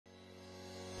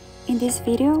In this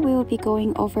video, we will be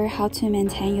going over how to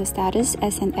maintain your status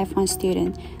as an F-1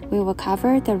 student. We will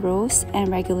cover the rules and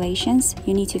regulations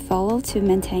you need to follow to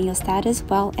maintain your status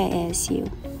while at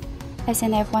ASU. As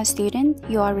an F-1 student,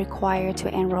 you are required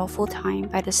to enroll full-time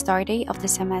by the start date of the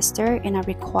semester and are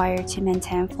required to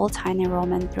maintain full-time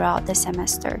enrollment throughout the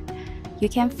semester. You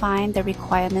can find the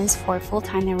requirements for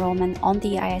full-time enrollment on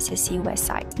the ISSC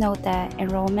website. Note that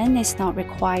enrollment is not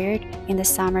required in the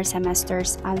summer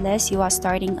semesters unless you are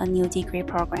starting a new degree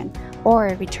program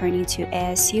or returning to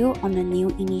ASU on a new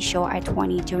initial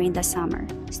I-20 during the summer.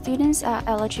 Students are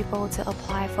eligible to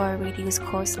apply for a reduced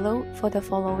course load for the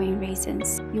following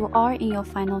reasons. You are in your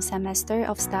final semester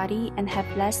of study and have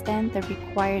less than the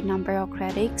required number of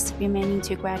credits remaining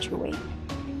to graduate.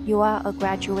 You are a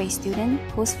graduate student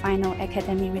whose final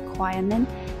academic requirement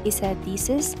is a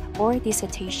thesis or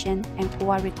dissertation and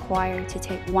who are required to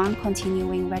take one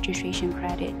continuing registration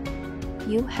credit.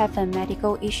 You have a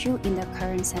medical issue in the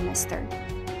current semester.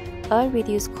 A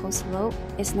reduced course load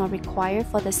is not required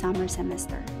for the summer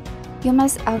semester. You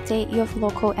must update your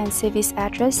local and civic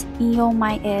address in your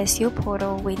My ASU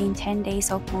portal within 10 days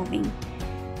of moving.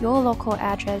 Your local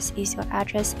address is your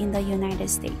address in the United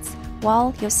States,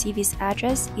 while your civic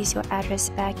address is your address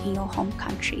back in your home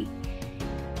country.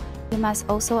 You must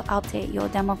also update your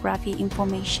demographic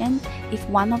information if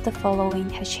one of the following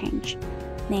has changed: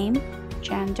 name,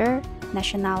 gender,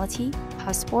 nationality,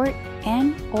 passport,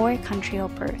 and/or country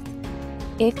of birth.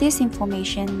 If this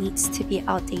information needs to be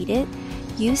outdated,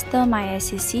 use the My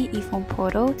ISSC e-form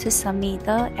portal to submit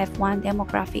the F-1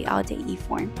 demographic update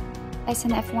e-form. As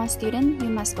an F-1 student, you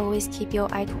must always keep your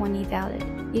I-20 valid.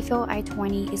 If your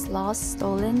I-20 is lost,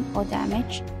 stolen, or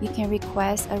damaged, you can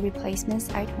request a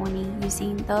replacement I-20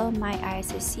 using the My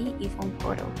ISSC e-form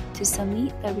portal to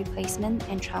submit the replacement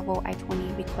and travel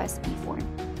I-20 request e-form.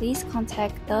 Please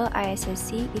contact the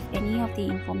ISSC if any of the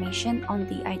information on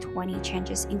the I-20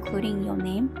 changes, including your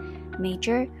name,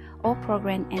 major, or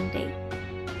program end date.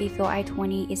 If your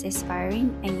I-20 is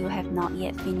expiring and you have not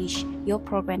yet finished your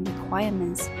program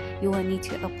requirements, you will need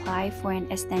to apply for an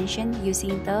extension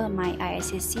using the My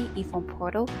ISSC e-form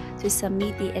portal to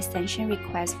submit the extension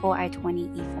request for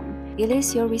I-20 e-form. It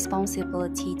is your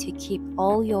responsibility to keep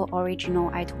all your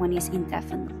original I-20s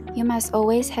indefinitely. You must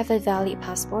always have a valid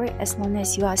passport as long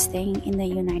as you are staying in the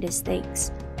United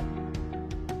States.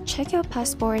 Check your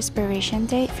passport expiration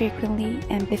date frequently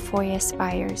and before it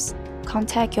expires.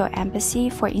 Contact your embassy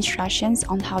for instructions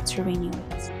on how to renew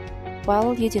it.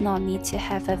 While you do not need to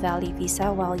have a valid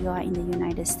visa while you are in the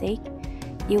United States,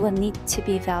 it will need to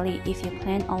be valid if you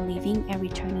plan on leaving and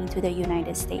returning to the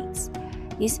United States.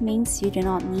 This means you do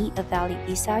not need a valid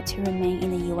visa to remain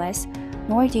in the US,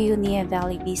 nor do you need a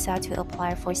valid visa to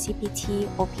apply for CPT,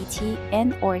 OPT,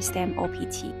 and/or STEM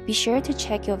OPT. Be sure to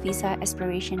check your visa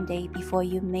expiration date before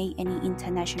you make any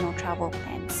international travel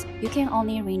plans. You can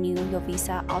only renew your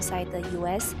visa outside the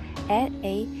US at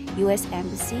a US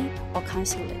embassy or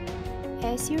consulate.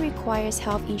 ASU requires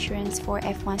health insurance for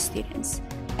F-1 students.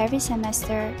 Every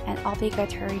semester, an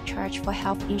obligatory charge for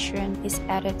health insurance is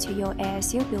added to your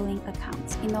ASU billing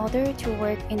account. In order to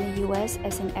work in the US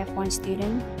as an F-1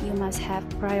 student, you must have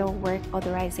prior work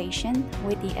authorization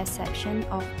with the exception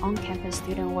of on-campus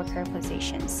student worker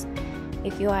positions.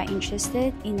 If you are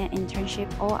interested in an internship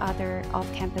or other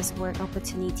off-campus work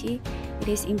opportunity, it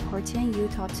is important you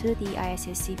talk to the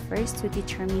ISSC first to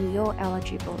determine your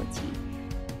eligibility.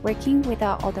 Working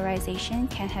without authorization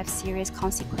can have serious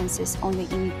consequences on your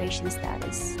immigration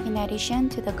status. In addition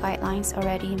to the guidelines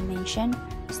already mentioned,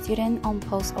 students on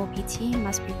post-OPT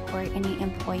must report any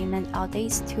employment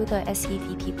updates to the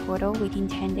SEVP portal within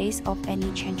 10 days of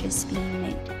any changes being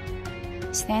made.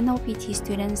 STEM OPT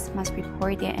students must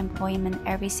report their employment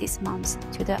every 6 months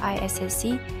to the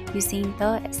ISSC using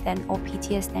the STEM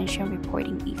OPT extension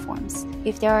reporting e-forms.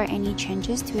 If there are any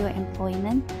changes to your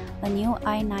employment, a new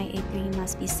I-983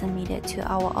 must be submitted to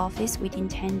our office within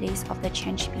 10 days of the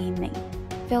change being made.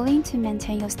 Failing to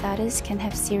maintain your status can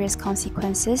have serious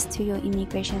consequences to your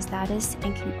immigration status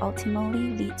and can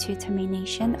ultimately lead to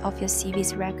termination of your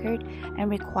civic record and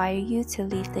require you to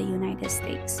leave the United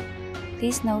States.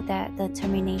 Please note that the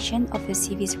termination of your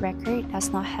civic record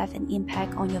does not have an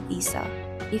impact on your visa.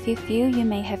 If you feel you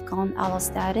may have gone out of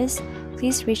status,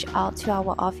 please reach out to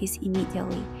our office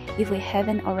immediately if we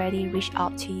haven't already reached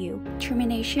out to you.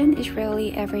 Termination is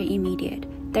rarely ever immediate.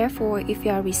 Therefore, if you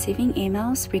are receiving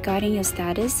emails regarding your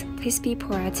status, please be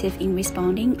proactive in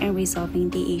responding and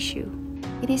resolving the issue.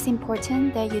 It is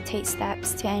important that you take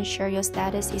steps to ensure your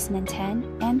status is maintained,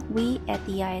 and we at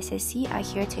the ISSC are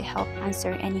here to help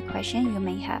answer any question you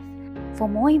may have. For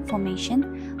more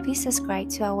information, please subscribe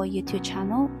to our YouTube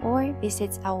channel or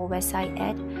visit our website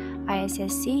at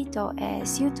issc.asu.edu.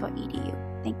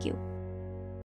 Thank you.